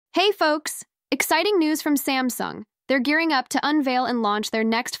Hey folks! Exciting news from Samsung. They're gearing up to unveil and launch their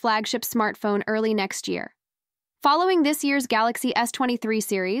next flagship smartphone early next year. Following this year's Galaxy S23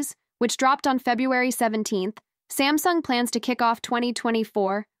 series, which dropped on February 17th, Samsung plans to kick off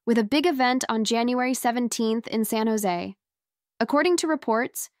 2024 with a big event on January 17th in San Jose. According to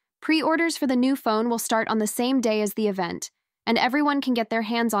reports, pre-orders for the new phone will start on the same day as the event, and everyone can get their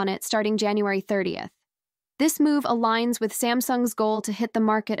hands on it starting January 30th. This move aligns with Samsung's goal to hit the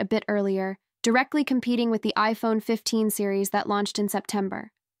market a bit earlier, directly competing with the iPhone 15 series that launched in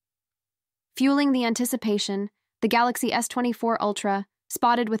September. Fueling the anticipation, the Galaxy S24 Ultra,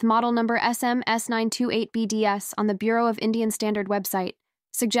 spotted with model number SM-S928BDS on the Bureau of Indian Standard website,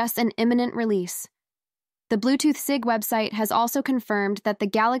 suggests an imminent release. The Bluetooth SIG website has also confirmed that the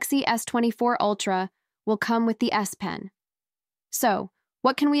Galaxy S24 Ultra will come with the S Pen. So,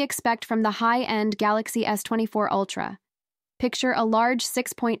 what can we expect from the high-end Galaxy S24 Ultra? Picture a large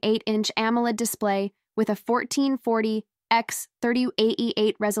 6.8-inch AMOLED display with a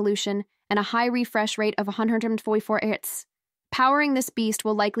 1440x3088 resolution and a high refresh rate of 144 Hz. Powering this beast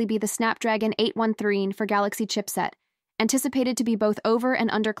will likely be the Snapdragon 813 for Galaxy chipset, anticipated to be both over and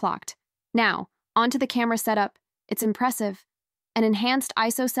underclocked. Now, onto the camera setup. It's impressive. An enhanced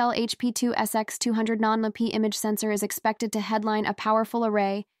ISOCELL HP2SX200 non-LP image sensor is expected to headline a powerful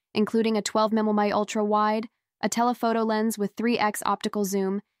array, including a 12mm ultra-wide, a telephoto lens with 3x optical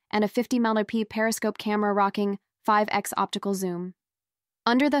zoom, and a 50mm periscope camera rocking 5x optical zoom.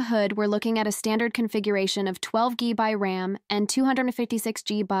 Under the hood, we're looking at a standard configuration of 12GB RAM and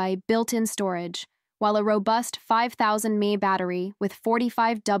 256GB built-in storage, while a robust 5000 mAh battery with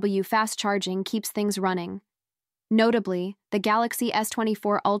 45W fast charging keeps things running. Notably, the Galaxy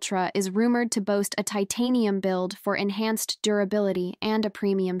S24 Ultra is rumored to boast a titanium build for enhanced durability and a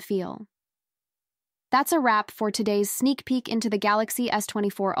premium feel. That's a wrap for today's sneak peek into the Galaxy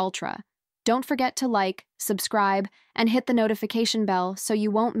S24 Ultra. Don't forget to like, subscribe, and hit the notification bell so you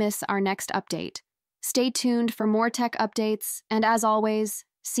won't miss our next update. Stay tuned for more tech updates, and as always,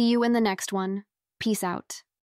 see you in the next one. Peace out.